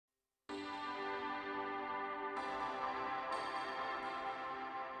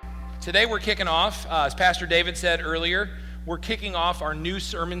Today we're kicking off, as Pastor David said earlier, we're kicking off our new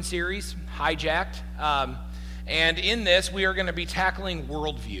sermon series, Hijacked. And in this, we are going to be tackling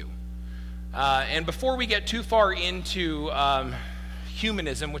worldview. And before we get too far into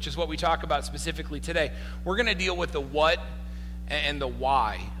humanism, which is what we talk about specifically today, we're going to deal with the what and the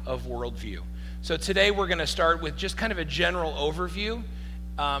why of worldview. So today we're going to start with just kind of a general overview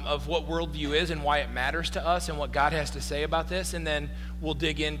of what worldview is and why it matters to us and what God has to say about this. And then we'll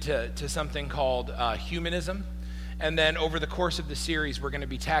dig into something called humanism. And then over the course of the series, we're going to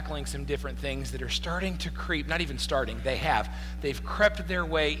be tackling some different things that are starting to creep, not even starting, they've crept their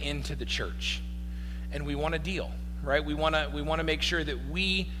way into the church. And we want to deal, right? We want to make sure that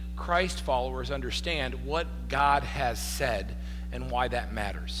we, Christ followers, understand what God has said and why that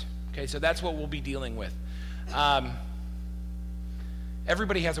matters. Okay, so that's what we'll be dealing with.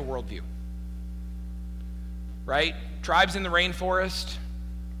 Everybody has a worldview, right? Tribes in the rainforest,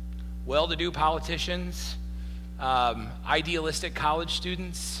 well-to-do politicians, idealistic college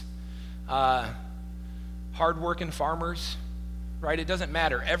students, hardworking farmers, right? It doesn't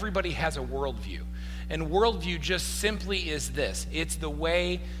matter. Everybody has a worldview. And worldview just simply is this. It's the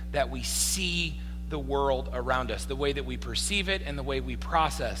way that we see the world around us, the way that we perceive it, and the way we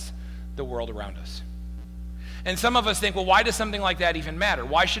process the world around us. And some of us think, well, why does something like that even matter?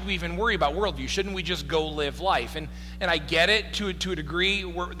 Why should we even worry about worldview? Shouldn't we just go live life? And I get it to a degree.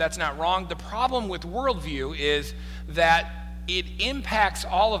 That's not wrong. The problem with worldview is that it impacts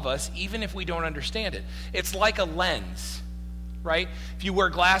all of us, even if we don't understand it. It's like a lens, right? If you wear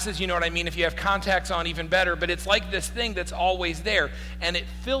glasses, you know what I mean. If you have contacts on, even better. But it's like this thing that's always there, and it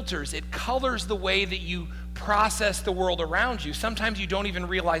filters, it colors the way that you process the world around you. Sometimes you don't even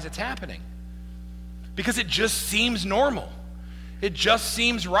realize it's happening, because it just seems normal. It just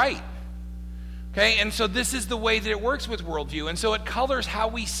seems right. Okay, and so this is the way that it works with worldview. And so it colors how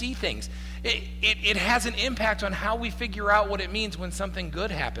we see things. It has an impact on how we figure out what it means when something good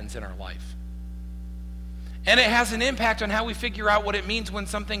happens in our life. And it has an impact on how we figure out what it means when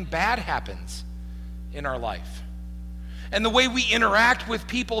something bad happens in our life. And the way we interact with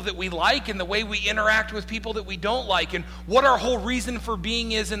people that we like, and the way we interact with people that we don't like, and what our whole reason for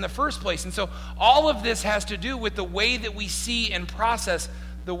being is in the first place. And so all of this has to do with the way that we see and process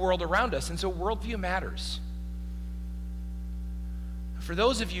the world around us. And so worldview matters. For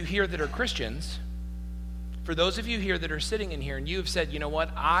those of you here that are Christians, for those of you here that are sitting in here and you have said, you know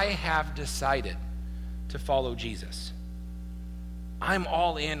what, I have decided to follow Jesus. I'm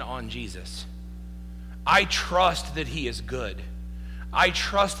all in on Jesus. I trust that he is good. I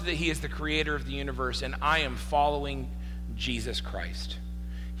trust that he is the creator of the universe, and I am following Jesus Christ.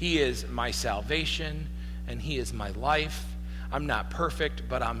 He is my salvation, and he is my life. I'm not perfect,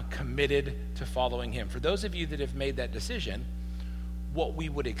 but I'm committed to following him. For those of you that have made that decision, what we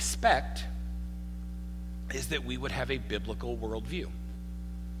would expect is that we would have a biblical worldview.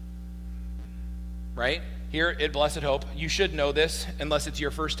 Right? Here at Blessed Hope, you should know this, unless it's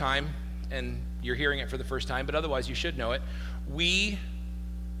your first time and you're hearing it for the first time, but otherwise you should know it. We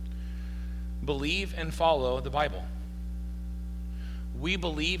believe and follow the Bible. We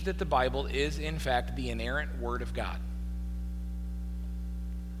believe that the Bible is, in fact, the inerrant Word of God.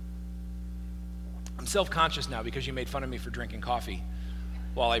 I'm self-conscious now because you made fun of me for drinking coffee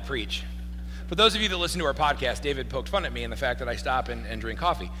while I preach. For those of you that listen to our podcast, David poked fun at me and the fact that I stop and drink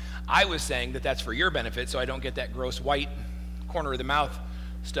coffee. I was saying that that's for your benefit, so I don't get that gross white corner of the mouth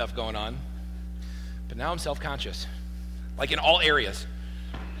stuff going on. But now I'm self-conscious, like in all areas.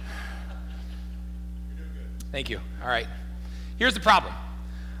 Thank you. All right. Here's the problem.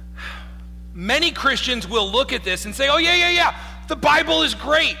 Many Christians will look at this and say, oh, yeah. The Bible is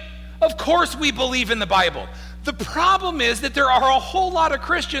great. Of course we believe in the Bible. The problem is that there are a whole lot of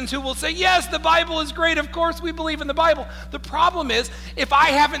Christians who will say, yes, the Bible is great. Of course we believe in the Bible. The problem is, if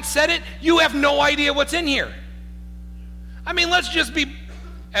I haven't said it, you have no idea what's in here. I mean, let's just be,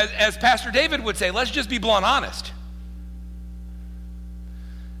 as Pastor David would say, let's just be blunt honest.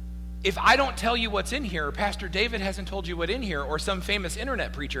 If I don't tell you what's in here, or Pastor David hasn't told you what's in here, or some famous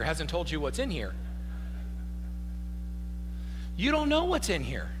internet preacher hasn't told you what's in here, you don't know what's in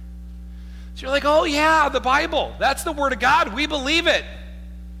here. So you're like, oh yeah, the Bible, that's the Word of God, we believe it.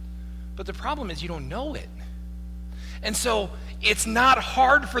 But the problem is you don't know it. And so it's not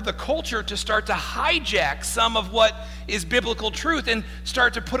hard for the culture to start to hijack some of what is biblical truth and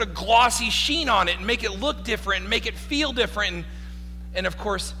start to put a glossy sheen on it and make it look different and make it feel different. And of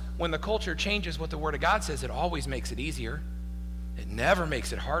course, when the culture changes what the Word of God says, it always makes it easier. It never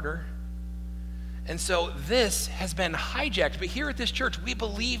makes it harder. And so this has been hijacked. But here at this church, we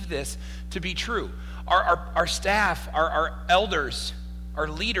believe this to be true. Our staff, our elders, Our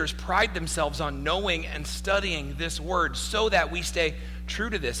leaders pride themselves on knowing and studying this word so that we stay true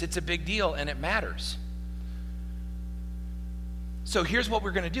to this. It's a big deal and it matters. So here's what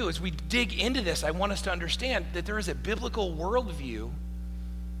we're going to do. As we dig into this, I want us to understand that there is a biblical worldview,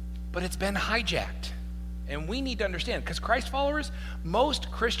 but it's been hijacked. And we need to understand, because Christ followers, most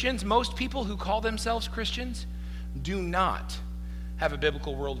Christians, most people who call themselves Christians, do not have a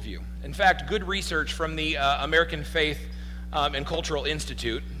biblical worldview. In fact, good research from the American Faith and Cultural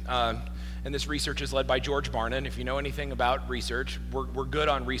Institute, and this research is led by George Barna, and if you know anything about research, we're good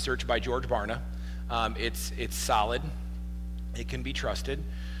on research by George Barna. It's solid. It can be trusted.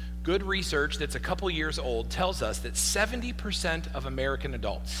 Good research that's a couple years old tells us that 70% of American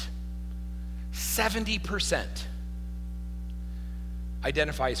adults, 70%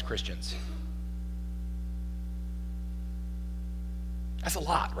 identify as Christians. That's a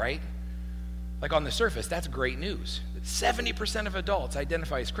lot, right? Like on the surface, that's great news. 70% of adults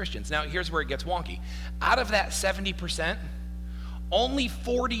identify as Christians. Now, here's where it gets wonky. Out of that 70%, only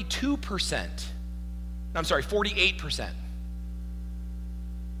 48%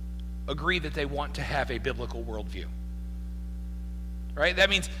 agree that they want to have a biblical worldview. Right? That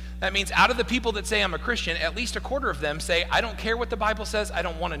means out of the people that say I'm a Christian, at least a quarter of them say, I don't care what the Bible says, I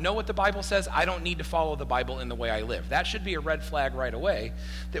don't want to know what the Bible says, I don't need to follow the Bible in the way I live. That should be a red flag right away,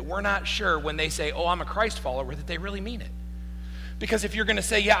 that we're not sure when they say, oh, I'm a Christ follower, that they really mean it. Because if you're going to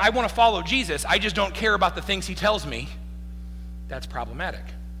say, yeah, I want to follow Jesus, I just don't care about the things he tells me, that's problematic.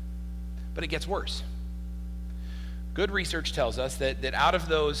 But it gets worse. Good research tells us that out of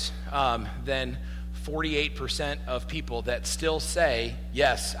those, then 48% of people that still say,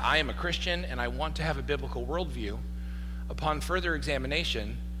 yes, I am a Christian and I want to have a biblical worldview, upon further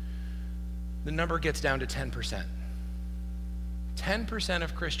examination, the number gets down to 10%. 10%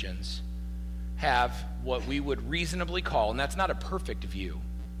 of Christians have what we would reasonably call, and that's not a perfect view,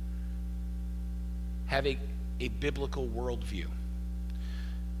 have a biblical worldview.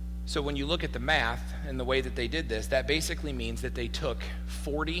 So when you look at the math and the way that they did this, that basically means that they took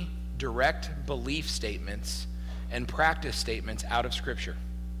 40 direct belief statements and practice statements out of Scripture.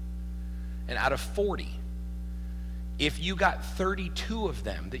 And out of 40, if you got 32 of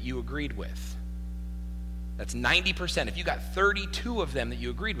them that you agreed with, that's 90%. If you got 32 of them that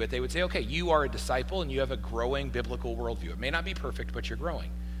you agreed with, they would say, okay, you are a disciple and you have a growing biblical worldview. It may not be perfect, but you're growing.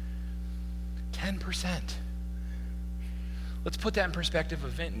 10%. Let's put that in perspective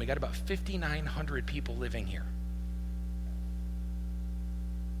of Vinton. We got about 5,900 people living here.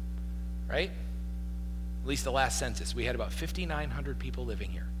 Right? At least the last census, we had about 5,900 people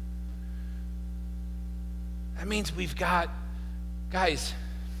living here. That means we've got, guys,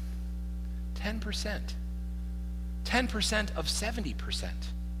 10%. 10% of 70%.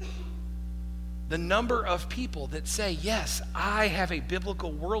 The number of people that say, yes, I have a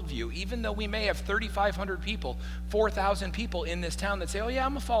biblical worldview, even though we may have 3,500 people, 4,000 people in this town that say, oh yeah,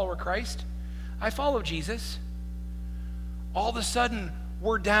 I'm a follower of Christ. I follow Jesus. All of a sudden,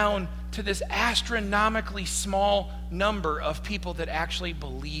 we're down to this astronomically small number of people that actually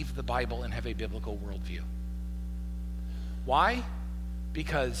believe the Bible and have a biblical worldview. Why?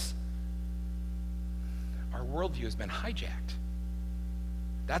 Because our worldview has been hijacked.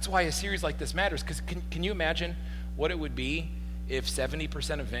 That's why a series like this matters, because can you imagine what it would be if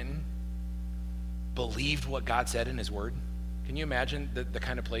 70% of Vinton believed what God said in his word? Can you imagine the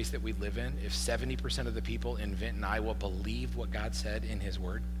kind of place that we live in if 70% of the people in Vinton, Iowa believed what God said in his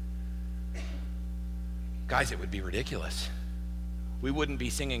word? Guys, it would be ridiculous. We wouldn't be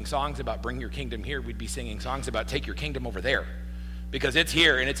singing songs about bring your kingdom here. We'd be singing songs about take your kingdom over there, because it's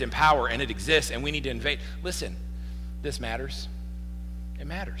here and it's in power and it exists and we need to invade. Listen, this matters. It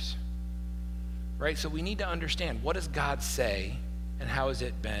matters, right? So we need to understand, what does God say and how has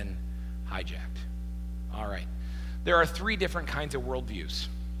it been hijacked? All right. There are three different kinds of worldviews.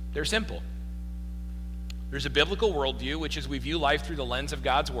 They're simple. There's a biblical worldview, which is we view life through the lens of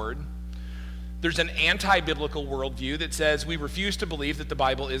God's word. There's an anti-biblical worldview that says we refuse to believe that the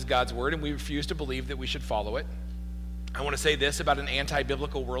Bible is God's word and we refuse to believe that we should follow it. I want to say this about an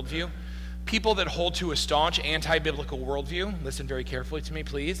anti-biblical worldview. People that hold to a staunch anti-biblical worldview, listen very carefully to me,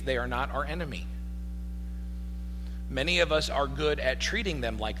 please, they are not our enemy. Many of us are good at treating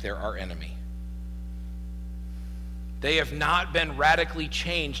them like they're our enemy. They have not been radically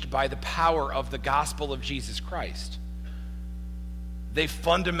changed by the power of the gospel of Jesus Christ. They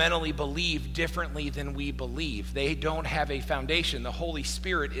fundamentally believe differently than we believe. They don't have a foundation. The Holy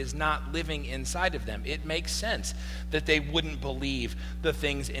Spirit is not living inside of them. It makes sense that they wouldn't believe the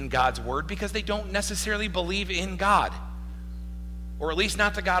things in God's word because they don't necessarily believe in God, or at least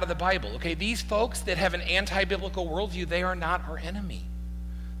not the God of the Bible. Okay, these folks that have an anti-biblical worldview, they are not our enemy.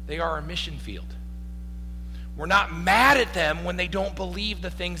 They are our mission field. We're not mad at them when they don't believe the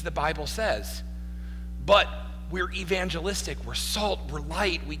things the Bible says. But we're evangelistic, we're salt, we're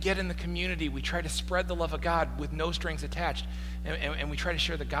light, we get in the community, we try to spread the love of God with no strings attached, and we try to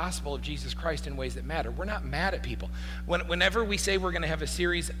share the gospel of Jesus Christ in ways that matter. We're not mad at people. Whenever we say we're going to have a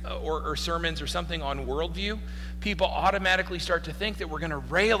series or sermons or something on worldview, people automatically start to think that we're going to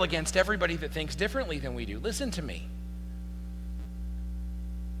rail against everybody that thinks differently than we do. Listen to me.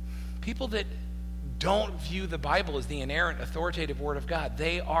 People that don't view the Bible as the inerrant, authoritative Word of God,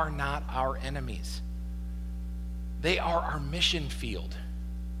 they are not our enemies. They are our mission field.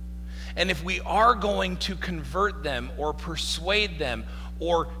 And if we are going to convert them or persuade them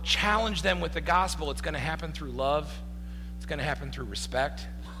or challenge them with the gospel, it's going to happen through love, it's going to happen through respect,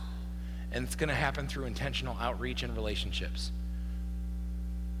 and it's going to happen through intentional outreach and relationships.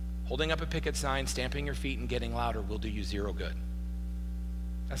 Holding up a picket sign, stamping your feet, and getting louder will do you zero good.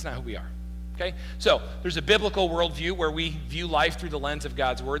 That's not who we are. Okay? So there's a biblical worldview where we view life through the lens of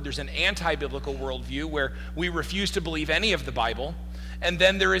God's word. There's an anti-biblical worldview where we refuse to believe any of the Bible. And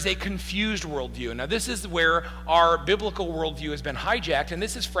then there is a confused worldview. Now this is where our biblical worldview has been hijacked. And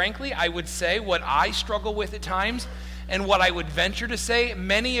this is frankly, I would say, what I struggle with at times and what I would venture to say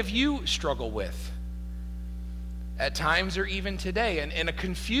many of you struggle with at times or even today. And a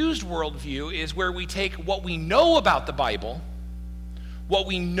confused worldview is where we take what we know about the Bible, what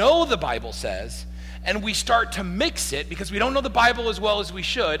we know the Bible says, and we start to mix it because we don't know the Bible as well as we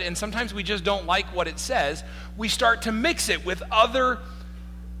should, and sometimes we just don't like what it says. We start to mix it with other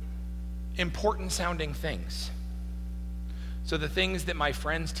important sounding things. So the things that my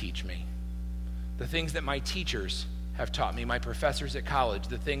friends teach me, the things that my teachers have taught me, my professors at college,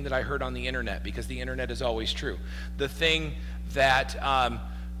 the thing that I heard on the internet, because the internet is always true, the thing that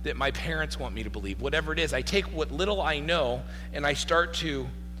my parents want me to believe, whatever it is, I take what little I know and I start to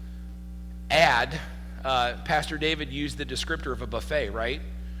add. Pastor David used the descriptor of a buffet, right?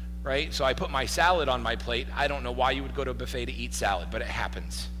 So I put my salad on my plate. I don't know why you would go to a buffet to eat salad, but it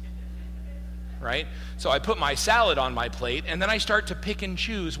happens, right? So I put my salad on my plate, and then I start to pick and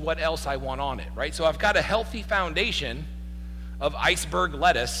choose what else I want on it, right? So I've got a healthy foundation of iceberg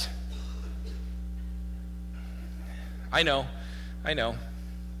lettuce. I know.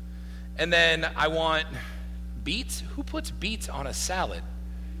 And then I want beets. Who puts beets on a salad?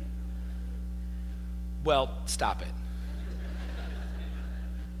 Well, stop it.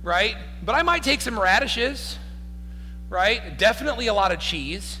 Right? But I might take some radishes, right? Definitely a lot of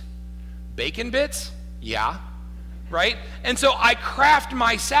cheese. Bacon bits? Yeah. Right? And so I craft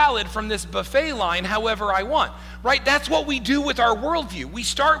my salad from this buffet line however I want. Right? That's what we do with our worldview. We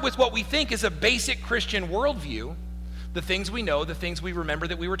start with what we think is a basic Christian worldview. The things we know, the things we remember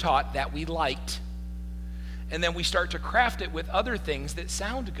that we were taught, that we liked. And then we start to craft it with other things that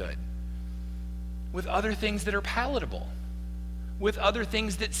sound good, with other things that are palatable, with other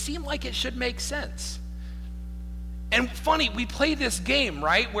things that seem like it should make sense. And funny, we play this game,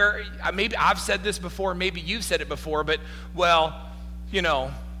 right, where maybe I've said this before, maybe you've said it before, but, well, you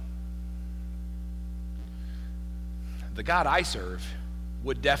know, the God I serve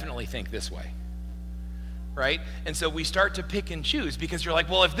would definitely think this way. Right? And so we start to pick and choose because you're like,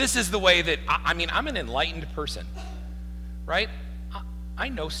 well, if this is the way that, I'm an enlightened person, right? I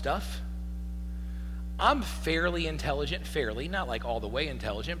know stuff. I'm fairly intelligent, not like all the way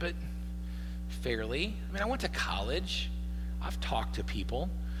intelligent, but fairly. I went to college. I've talked to people.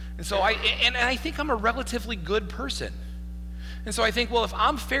 And so I think I'm a relatively good person. And so I think, well, if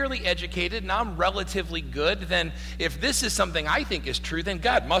I'm fairly educated and I'm relatively good, then if this is something I think is true, then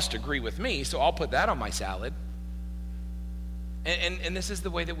God must agree with me, so I'll put that on my salad. And this is the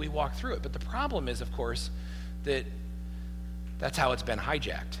way that we walk through it. But the problem is, of course, that's how it's been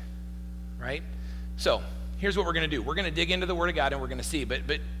hijacked, right? So here's what we're going to do. We're going to dig into the Word of God and we're going to see. But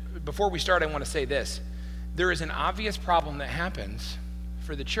before we start, I want to say this. There is an obvious problem that happens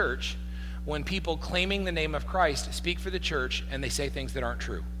for the church when people claiming the name of Christ speak for the church and they say things that aren't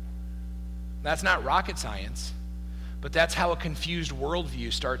true. That's not rocket science, but that's how a confused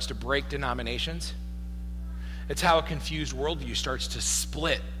worldview starts to break denominations. It's how a confused worldview starts to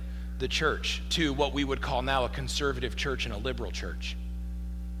split the church to what we would call now a conservative church and a liberal church.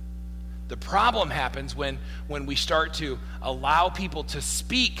 The problem happens when we start to allow people to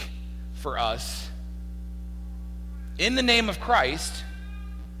speak for us in the name of Christ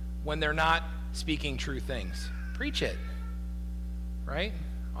when they're not speaking true things. Preach it, right?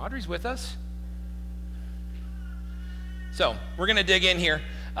 Audrey's with us. So we're going to dig in here,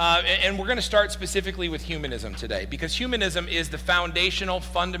 and we're going to start specifically with humanism today, because humanism is the foundational,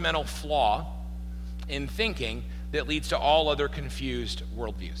 fundamental flaw in thinking that leads to all other confused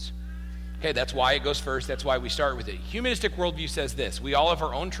worldviews. Okay, that's why it goes first. That's why we start with it. Humanistic worldview says this: we all have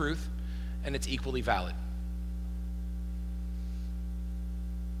our own truth, and it's equally valid.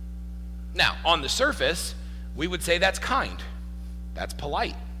 Now, on the surface, we would say that's kind. That's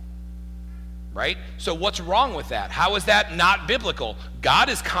polite. Right? So what's wrong with that? How is that not biblical? God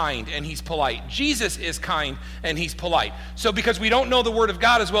is kind and he's polite. Jesus is kind and he's polite. So because we don't know the word of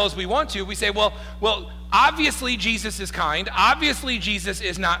God as well as we want to, we say, well, obviously Jesus is kind. Obviously Jesus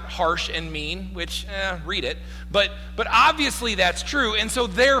is not harsh and mean, which, read it. But obviously that's true. And so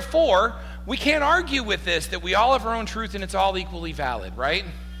therefore, we can't argue with this, that we all have our own truth and it's all equally valid, right?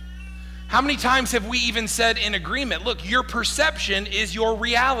 How many times have we even said in agreement, look, your perception is your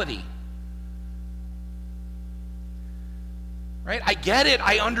reality? Right? I get it.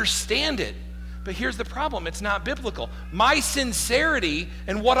 I understand it. But here's the problem. It's not biblical. My sincerity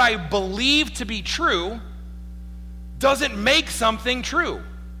and what I believe to be true doesn't make something true.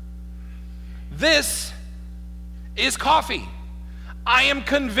 This is coffee. I am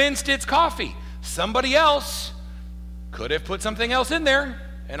convinced it's coffee. Somebody else could have put something else in there,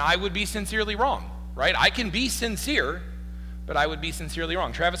 and I would be sincerely wrong. Right? I can be sincere, but I would be sincerely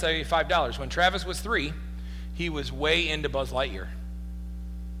wrong. Travis, I gave you $5. When Travis was 3, he was way into Buzz Lightyear.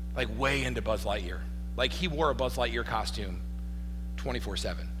 Like way into Buzz Lightyear. Like he wore a Buzz Lightyear costume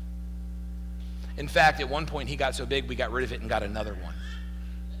 24/7. In fact, at one point he got so big we got rid of it and got another one.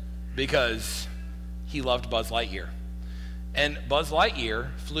 Because he loved Buzz Lightyear. And Buzz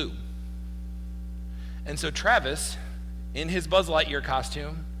Lightyear flew. And so Travis, in his Buzz Lightyear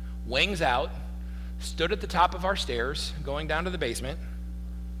costume, wings out, stood at the top of our stairs, going down to the basement.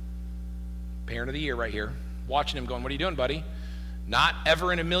 Parent of the year right here. Watching him going, what are you doing, buddy? Not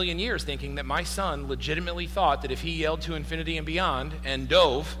ever in a million years thinking that my son legitimately thought that if he yelled to infinity and beyond and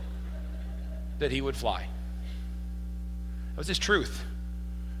dove, that he would fly. That was his truth.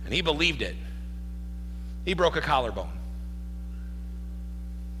 And he believed it. He broke a collarbone.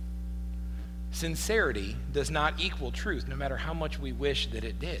 Sincerity does not equal truth, no matter how much we wish that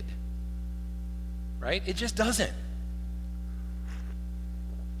it did. Right? It just doesn't.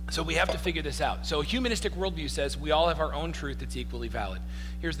 So we have to figure this out. So a humanistic worldview says we all have our own truth that's equally valid.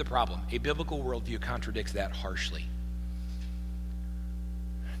 Here's the problem. A biblical worldview contradicts that harshly.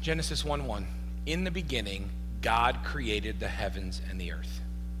 Genesis 1:1. In the beginning, God created the heavens and the earth.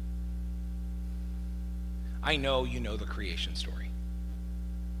 I know you know the creation story,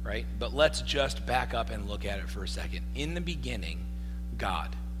 right? But let's just back up and look at it for a second. In the beginning,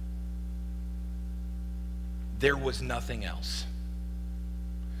 God. There was nothing else.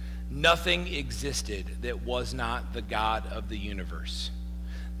 Nothing existed that was not the God of the universe.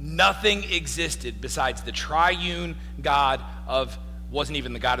 Nothing existed besides the triune God of, wasn't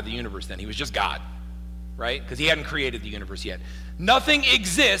even the God of the universe then, he was just God, right? Because he hadn't created the universe yet. Nothing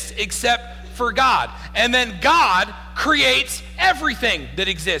exists except for God. And then God creates everything that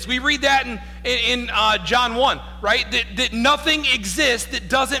exists. We read that in John 1, right? That nothing exists that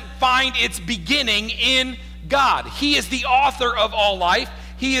doesn't find its beginning in God. He is the author of all life.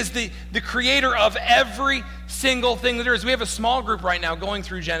 He is the creator of every single thing that there is. We have a small group right now going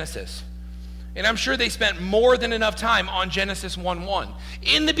through Genesis. And I'm sure they spent more than enough time on Genesis 1:1.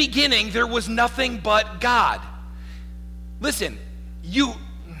 In the beginning, there was nothing but God. Listen,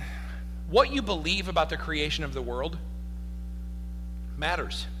 what you believe about the creation of the world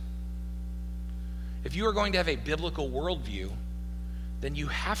matters. If you are going to have a biblical worldview, then you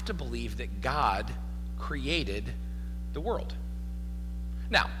have to believe that God created the world.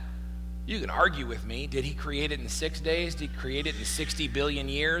 Now, you can argue with me, did he create it in 6 days? Did he create it in 60 billion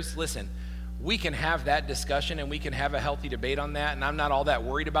years? Listen, we can have that discussion and we can have a healthy debate on that, and I'm not all that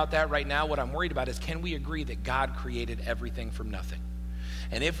worried about that right now. What I'm worried about is, can we agree that God created everything from nothing?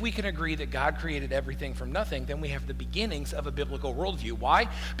 And if we can agree that God created everything from nothing, then we have the beginnings of a biblical worldview. Why?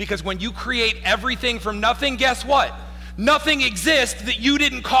 Because when you create everything from nothing, guess what? Nothing exists that you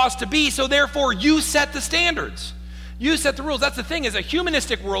didn't cause to be, so therefore you set the standards. You set the rules. That's the thing, is a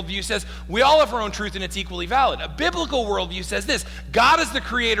humanistic worldview says we all have our own truth and it's equally valid. A biblical worldview says this: God is the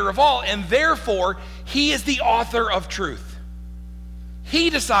creator of all, and therefore he is the author of truth. He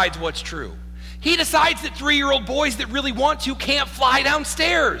decides what's true. He decides that 3-year-old boys that really want to can't fly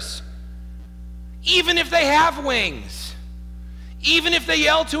downstairs, even if they have wings. Even if they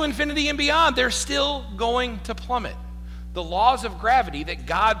yell to infinity and beyond, they're still going to plummet. The laws of gravity that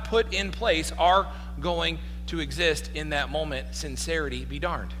God put in place are going to exist in that moment. Sincerity be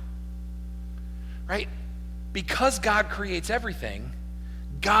darned. Right? Because God creates everything,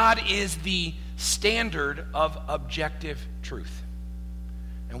 God is the standard of objective truth.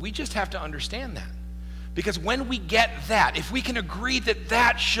 And we just have to understand that. Because when we get that, if we can agree that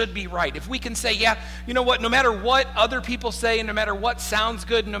that should be right, if we can say, yeah, you know what, no matter what other people say, and no matter what sounds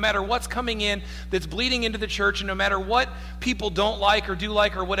good, and no matter what's coming in that's bleeding into the church, and no matter what people don't like or do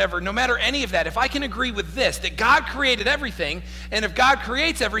like or whatever, no matter any of that, if I can agree with this, that God created everything, and if God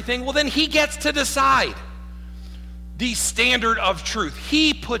creates everything, well then he gets to decide the standard of truth.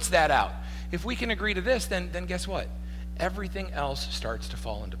 He puts that out. If we can agree to this, then guess what? Everything else starts to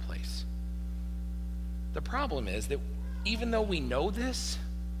fall into place. The problem is that even though we know this,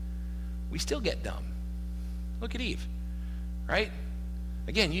 we still get dumb. Look at Eve, right?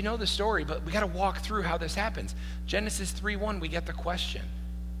 Again, you know the story, but we got to walk through how this happens. Genesis 3:1, we get the question.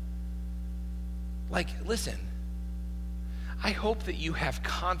 Like, listen, I hope that you have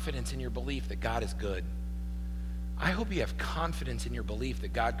confidence in your belief that God is good. I hope you have confidence in your belief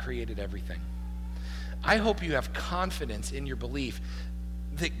that God created everything. I hope you have confidence in your belief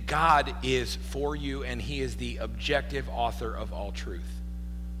that God is for you and he is the objective author of all truth.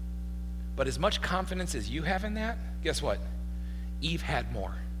 But as much confidence as you have in that, guess what? Eve had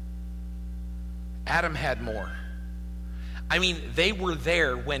more. Adam had more. I mean, they were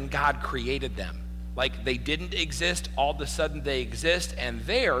there when God created them. Like, they didn't exist, all of a sudden they exist, and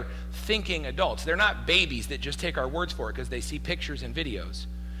they're thinking adults. They're not babies that just take our words for it because they see pictures and videos,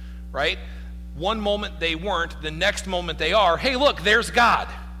 right? One moment they weren't, the next moment they are. Hey, look, there's God.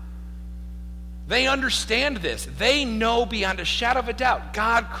 They understand this. They know beyond a shadow of a doubt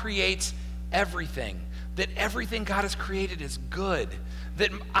God creates everything, that everything God has created is good,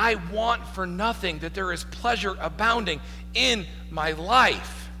 that I want for nothing, that there is pleasure abounding in my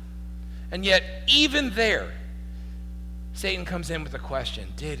life. And yet, even there, Satan comes in with a question.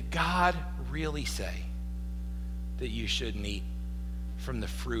 Did God really say that you shouldn't eat from the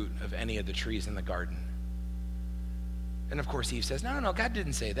fruit of any of the trees in the garden? And of course Eve says, no, God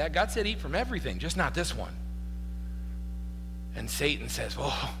didn't say that. God said eat from everything, just not this one. And Satan says,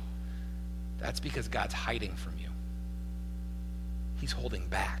 well, that's because God's hiding from you. He's holding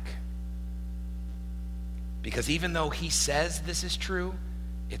back. Because even though he says this is true,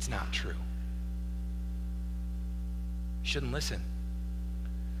 it's not true. You shouldn't listen.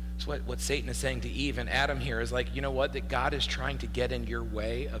 So what Satan is saying to Eve and Adam here is like, you know what? That God is trying to get in your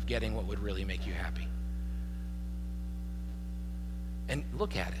way of getting what would really make you happy. And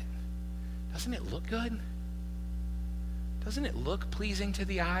look at it. Doesn't it look good? Doesn't it look pleasing to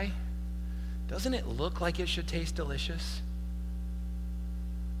the eye? Doesn't it look like it should taste delicious?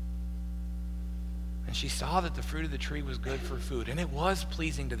 And she saw that the fruit of the tree was good for food, and it was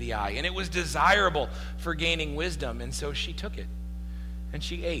pleasing to the eye, and it was desirable for gaining wisdom, and so she took it. And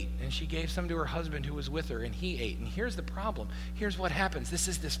she ate, and she gave some to her husband who was with her, and he ate. And here's the problem. Here's what happens. This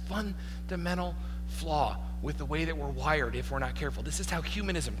is this fundamental flaw with the way that we're wired if we're not careful. This is how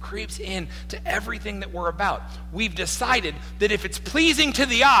humanism creeps in to everything that we're about. We've decided that if it's pleasing to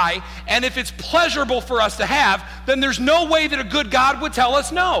the eye and if it's pleasurable for us to have, then there's no way that a good God would tell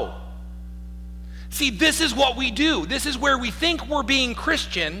us no. See, this is what we do. This is where we think we're being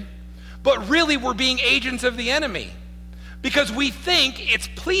Christian, but really we're being agents of the enemy. Because we think it's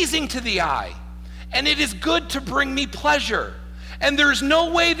pleasing to the eye, and it is good to bring me pleasure. And there's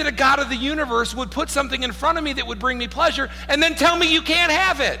no way that a God of the universe would put something in front of me that would bring me pleasure and then tell me you can't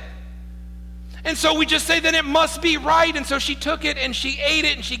have it. And so we just say, then it must be right. And so she took it and she ate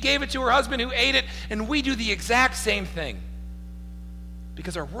it and she gave it to her husband who ate it. And we do the exact same thing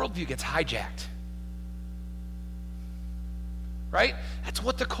because our worldview gets hijacked. Right? That's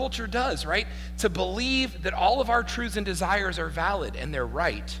what the culture does, right? To believe that all of our truths and desires are valid and they're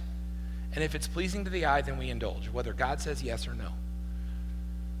right. And if it's pleasing to the eye, then we indulge, whether God says yes or no.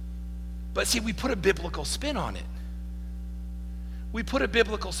 But see, we put a biblical spin on it. We put a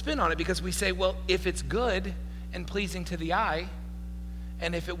biblical spin on it because we say, well, if it's good and pleasing to the eye,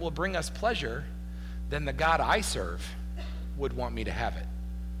 and if it will bring us pleasure, then the God I serve would want me to have it.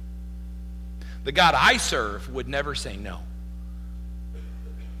 The God I serve would never say no.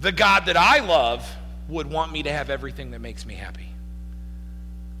 The God that I love would want me to have everything that makes me happy.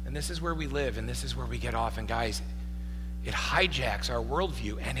 And this is where we live, and this is where we get off. And guys, it hijacks our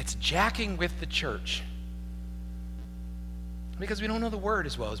worldview, and it's jacking with the church. Because we don't know the word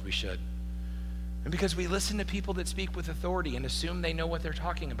as well as we should. And because we listen to people that speak with authority and assume they know what they're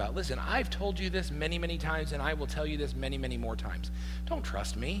talking about. Listen, I've told you this many, many times, and I will tell you this many, many more times. Don't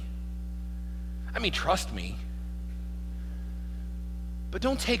trust me. I mean, trust me. But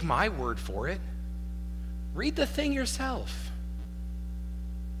don't take my word for it. Read the thing yourself.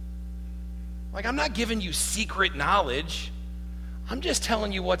 Like, I'm not giving you secret knowledge. I'm just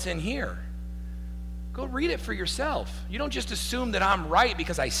telling you what's in here. Go read it for yourself. You don't just assume that I'm right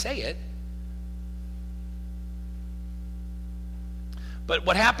because I say it. But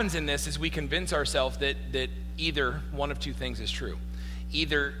what happens in this is we convince ourselves that either one of two things is true.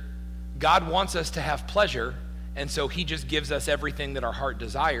 Either God wants us to have pleasure, and so he just gives us everything that our heart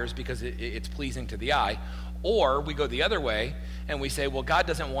desires because it's pleasing to the eye, or we go the other way and we say, well, God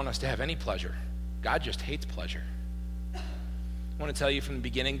doesn't want us to have any pleasure. God just hates pleasure. I want to tell you from the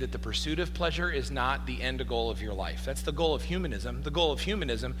beginning that the pursuit of pleasure is not the end goal of your life. That's the goal of humanism. The goal of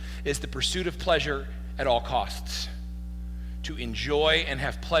humanism is the pursuit of pleasure at all costs. To enjoy and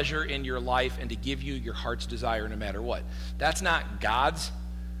have pleasure in your life and to give you your heart's desire no matter what. That's not God's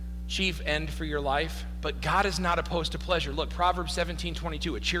chief end for your life, but God is not opposed to pleasure. Look, Proverbs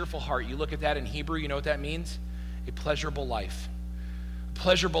 17:22, a cheerful heart. You look at that in Hebrew, you know what that means? A pleasurable life. A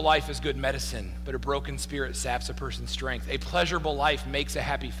pleasurable life is good medicine, but a broken spirit saps a person's strength. A pleasurable life makes a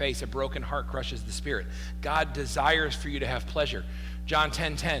happy face. A broken heart crushes the spirit. God desires for you to have pleasure. John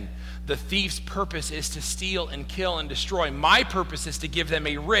 10:10, the thief's purpose is to steal and kill and destroy. My purpose is to give them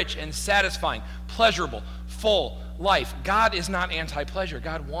a rich and satisfying, pleasurable, full life. God is not anti-pleasure.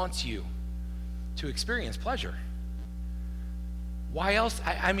 God wants you to experience pleasure. Why else?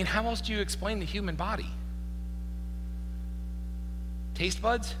 I mean, how else do you explain the human body? Taste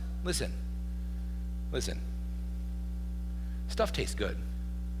buds? Listen. Stuff tastes good.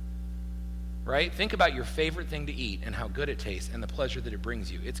 Right? Think about your favorite thing to eat and how good it tastes and the pleasure that it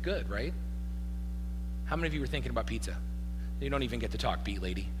brings you. It's good, right? How many of you were thinking about pizza? You don't even get to talk, beet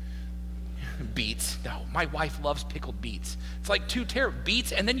lady. Beets. No, my wife loves pickled beets. It's like two terrible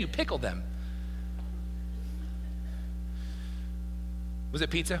beets and then you pickle them. Was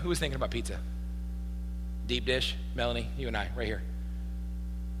it pizza? Who was thinking about pizza? Deep dish? Melanie, you and I, right here.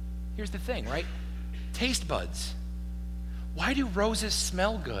 Here's the thing, right? Taste buds. Why do roses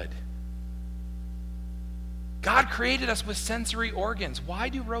smell good? God created us with sensory organs. Why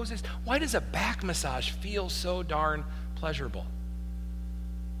does a back massage feel so darn pleasurable?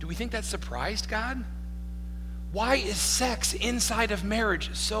 Do we think that surprised God? Why is sex inside of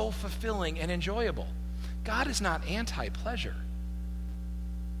marriage so fulfilling and enjoyable? God is not anti-pleasure.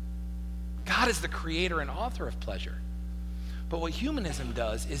 God is the creator and author of pleasure. But what humanism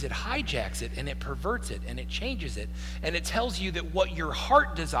does is it hijacks it and it perverts it and it changes it. And it tells you that what your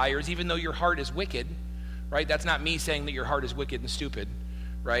heart desires, even though your heart is wicked, right? That's not me saying that your heart is wicked and stupid,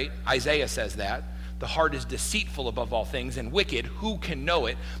 right? Isaiah says that. The heart is deceitful above all things and wicked. Who can know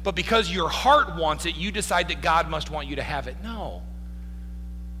it? But because your heart wants it, you decide that God must want you to have it. No.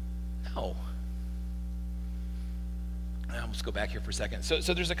 Let's go back here for a second.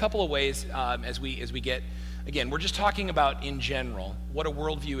 So there's a couple of ways as we get, again, we're just talking about in general what a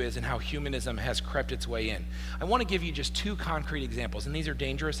worldview is and how humanism has crept its way in. I want to give you just two concrete examples, and these are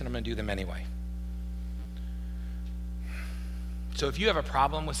dangerous, and I'm going to do them anyway. So if you have a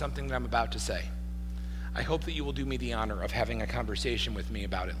problem with something that I'm about to say, I hope that you will do me the honor of having a conversation with me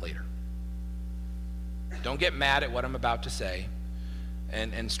about it later. Don't get mad at what I'm about to say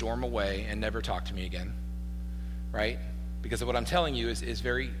and storm away and never talk to me again, right? Because what I'm telling you is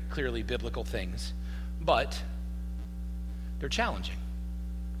very clearly biblical things, but they're challenging.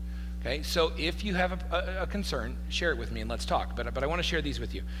 Okay, so if you have a concern, share it with me and let's talk. But I want to share these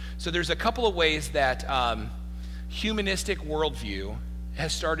with you. So there's a couple of ways that humanistic worldview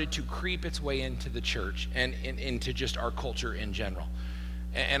has started to creep its way into the church and into just our culture in general.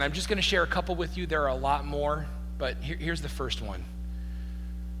 And I'm just going to share a couple with you. There are a lot more, but here's the first one.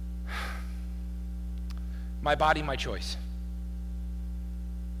 My body, my choice.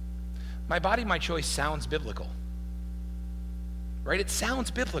 My body, my choice sounds biblical. Right? It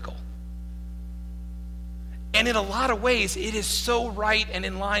sounds biblical. And in a lot of ways, it is so right and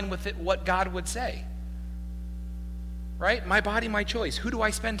in line with what God would say. Right? My body, my choice. Who do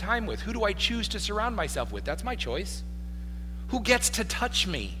I spend time with? Who do I choose to surround myself with? That's my choice. Who gets to touch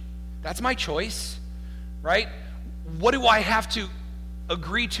me? That's my choice. Right? What do I have to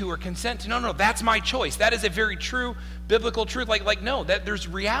agree to or consent to? No, that's my choice. That is a very true biblical truth. No, there's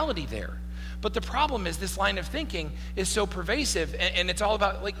reality there. But the problem is this line of thinking is so pervasive, and it's all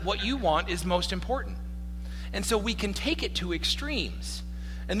about what you want is most important. And so we can take it to extremes.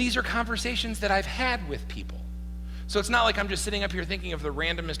 And these are conversations that I've had with people. So it's not like I'm just sitting up here thinking of the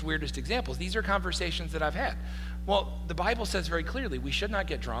randomest, weirdest examples. These are conversations that I've had. Well, the Bible says very clearly we should not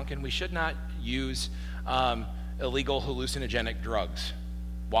get drunk and we should not use illegal hallucinogenic drugs.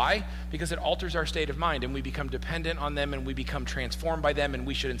 Why? Because it alters our state of mind and we become dependent on them and we become transformed by them, and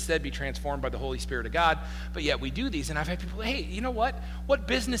we should instead be transformed by the Holy Spirit of God. But yet we do these, and I've had people, hey, you know what? What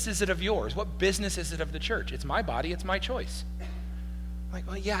business is it of yours? What business is it of the church? It's my body, it's my choice. I'm like,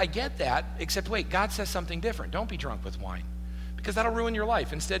 well, yeah, I get that, except wait, God says something different. Don't be drunk with wine. because that'll ruin your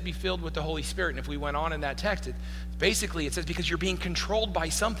life. Instead, be filled with the Holy Spirit. And if we went on in that text, it says because you're being controlled by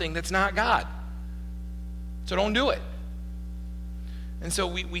something that's not God. So don't do it. And so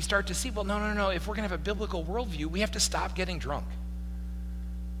we start to see, well, no. If we're going to have a biblical worldview, we have to stop getting drunk.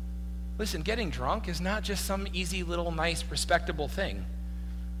 Listen, getting drunk is not just some easy little nice respectable thing.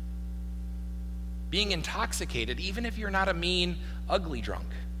 Being intoxicated, even if you're not a mean, ugly drunk,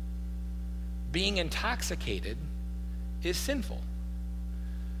 being intoxicated is sinful.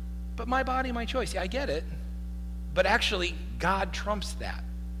 But my body, my choice. Yeah, I get it. But actually, God trumps that.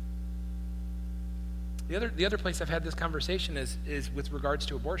 The other place I've had this conversation is with regards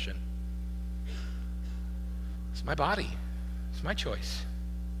to abortion. It's my body. It's my choice.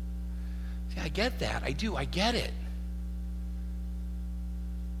 See, I get that. I do. I get it.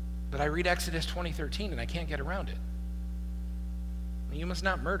 But I read Exodus 20:13 and I can't get around it. You must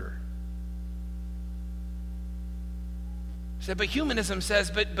not murder. I said, but humanism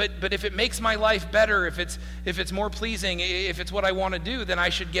says, but if it makes my life better, if it's more pleasing, if it's what I want to do, then I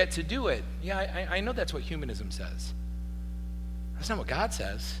should get to do it. Yeah, I know that's what humanism says. That's not what God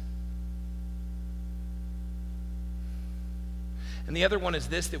says. And the other one is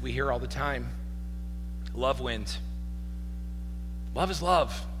this that we hear all the time. Love wins. Love is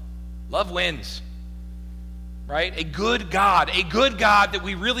love. Love wins. Right? A good God that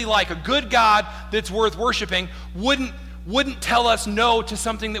we really like, a good God that's worth worshiping, wouldn't tell us no to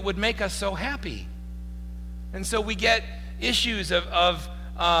something that would make us so happy. And so we get issues of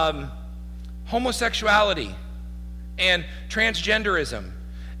homosexuality and transgenderism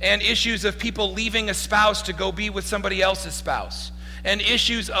and issues of people leaving a spouse to go be with somebody else's spouse and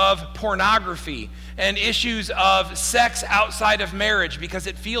issues of pornography and issues of sex outside of marriage because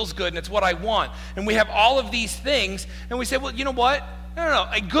it feels good and it's what I want. And we have all of these things and we say, well, you know what? No.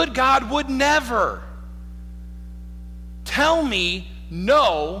 A good God would never tell me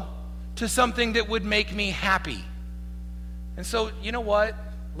no to something that would make me happy. And so, you know what?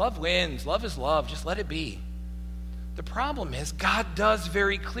 Love wins. Love is love. Just let it be. The problem is God does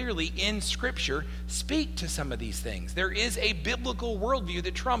very clearly in Scripture speak to some of these things. There is a biblical worldview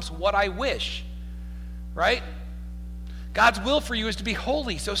that trumps what I wish, right? God's will for you is to be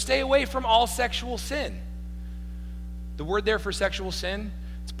holy, so stay away from all sexual sin. The word there for sexual sin,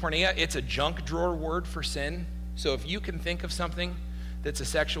 it's porneia. It's a junk drawer word for sin. So if you can think of something that's a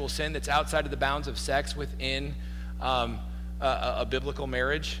sexual sin that's outside of the bounds of sex within a biblical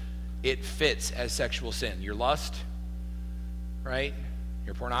marriage, it fits as sexual sin. Your lust, right?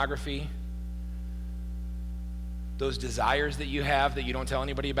 Your pornography, those desires that you have that you don't tell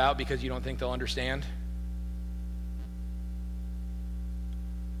anybody about because you don't think they'll understand.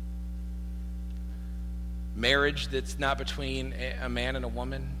 Marriage that's not between a man and a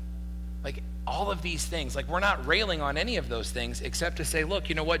woman. Like all of these things, like we're not railing on any of those things except to say, look,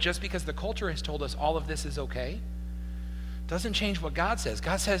 you know what? Just because the culture has told us all of this is okay, doesn't change what God says.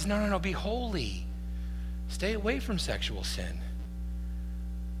 God says, no, be holy. Stay away from sexual sin.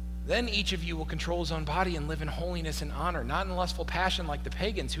 Then each of you will control his own body and live in holiness and honor, not in lustful passion like the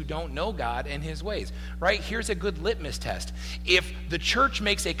pagans who don't know God and his ways. Right? Here's a good litmus test. If the church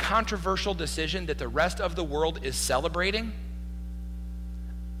makes a controversial decision that the rest of the world is celebrating,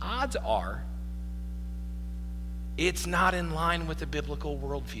 odds are it's not in line with the biblical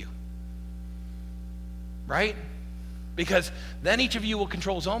worldview. Right? Because then each of you will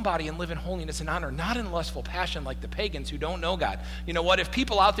control his own body and live in holiness and honor, not in lustful passion like the pagans who don't know God. You know what? If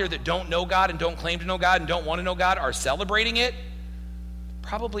people out there that don't know God and don't claim to know God and don't want to know God are celebrating it,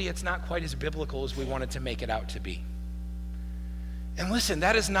 probably it's not quite as biblical as we want it to make it out to be. And listen,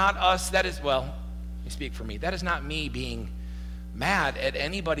 that is not us. That is, well, let me speak for me. That is not me being mad at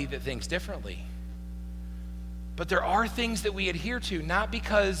anybody that thinks differently. But there are things that we adhere to, not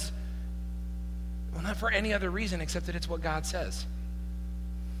because, well, not for any other reason except that it's what God says.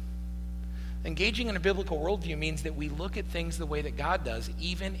 Engaging in a biblical worldview means that we look at things the way that God does,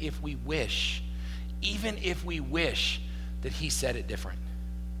 even if we wish that he said it different.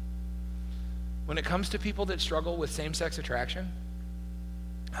 When it comes to people that struggle with same-sex attraction,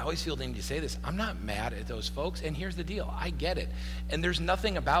 I always feel the need to say this. I'm not mad at those folks, and here's the deal. I get it. And there's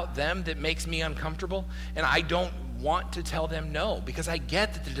nothing about them that makes me uncomfortable, and I don't want to tell them no, because I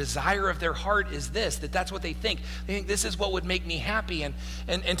get that the desire of their heart is this, that's what they think. They think this is what would make me happy, and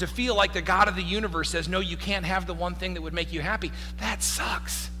to feel like the God of the universe says, no, you can't have the one thing that would make you happy, that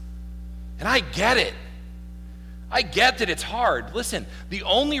sucks. And I get it. I get that it's hard. Listen, the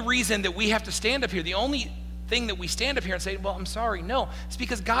only reason that we have to stand up here, the only thing that we stand up here and say, well, I'm sorry, no, it's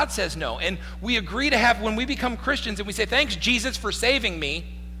because God says no. And we agree to have, when we become Christians and we say, thanks, Jesus, for saving me,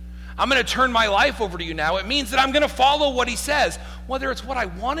 I'm going to turn my life over to you now. It means that I'm going to follow what he says, whether it's what I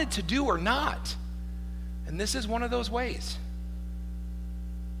wanted to do or not. And this is one of those ways.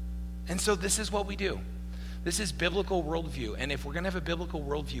 And so this is what we do. This is biblical worldview. And if we're going to have a biblical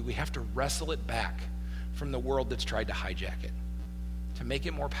worldview, we have to wrestle it back from the world that's tried to hijack it, to make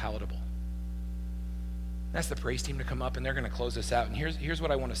it more palatable. That's the praise team to come up, and they're going to close this out. And here's what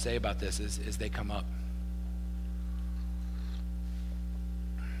I want to say about this as they come up.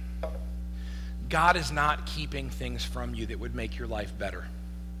 God is not keeping things from you that would make your life better.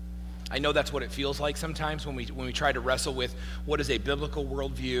 I know that's what it feels like sometimes when we try to wrestle with what is a biblical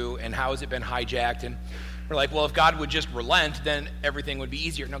worldview and how has it been hijacked. And we're like, well, if God would just relent, then everything would be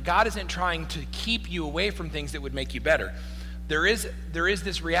easier. No, God isn't trying to keep you away from things that would make you better. There is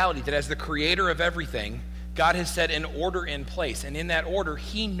this reality that as the creator of everything, God has set an order in place. And in that order,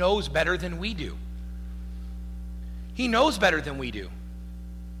 he knows better than we do. He knows better than we do.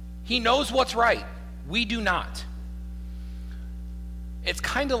 He knows what's right. We do not. It's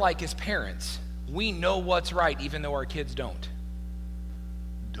kind of like as parents, we know what's right even though our kids don't.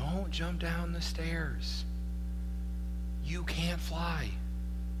 Don't jump down the stairs. You can't fly,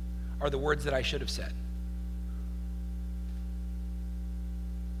 are the words that I should have said.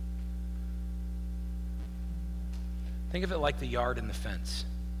 Think of it like the yard and the fence.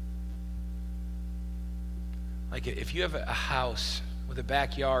 Like if you have a house with a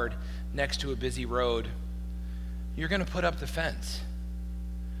backyard next to a busy road, you're going to put up the fence.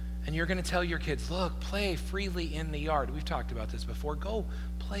 And you're going to tell your kids, look, play freely in the yard. We've talked about this before. Go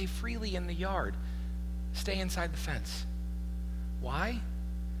play freely in the yard. Stay inside the fence. Why?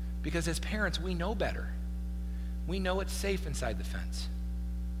 Because as parents, we know better. We know it's safe inside the fence.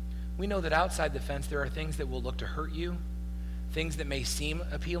 We know that outside the fence there are things that will look to hurt you, things that may seem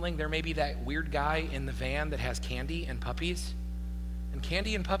appealing. There may be that weird guy in the van that has candy and puppies. And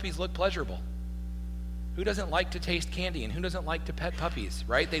candy and puppies look pleasurable. Who doesn't like to taste candy and who doesn't like to pet puppies,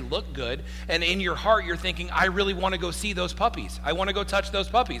 right? They look good. And in your heart, you're thinking, I really want to go see those puppies. I want to go touch those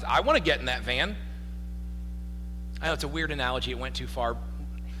puppies. I want to get in that van. I know it's a weird analogy. It went too far.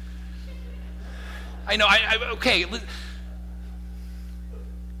 I know. Okay.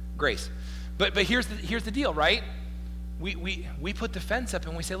 Grace. But here's the deal, right? We put the fence up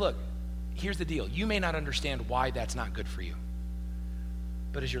and we say, look, here's the deal. You may not understand why that's not good for you.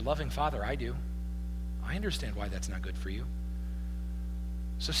 But as your loving father, I do. I understand why that's not good for you.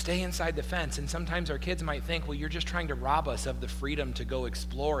 So stay inside the fence. And sometimes our kids might think, well, you're just trying to rob us of the freedom to go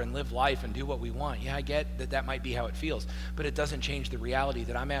explore and live life and do what we want. Yeah, I get that might be how it feels. But it doesn't change the reality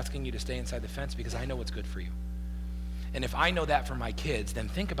that I'm asking you to stay inside the fence because I know what's good for you. And if I know that for my kids, then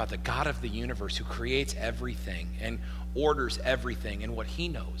think about the God of the universe who creates everything and orders everything and what he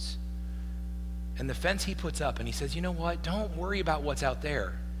knows. And the fence he puts up and he says, you know what? Don't worry about what's out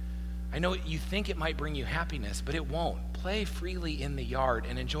there. I know you think it might bring you happiness, but it won't. Play freely in the yard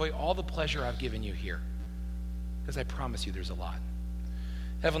and enjoy all the pleasure I've given you here. Because I promise you there's a lot.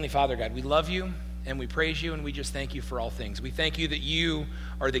 Heavenly Father, God, we love you and we praise you and we just thank you for all things. We thank you that you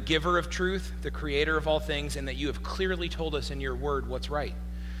are the giver of truth, the creator of all things, and that you have clearly told us in your word what's right.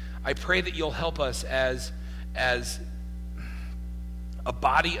 I pray that you'll help us as a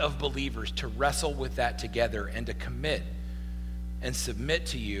body of believers to wrestle with that together and to commit and submit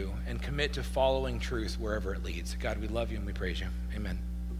to you and commit to following truth wherever it leads. God, we love you and we praise you. Amen.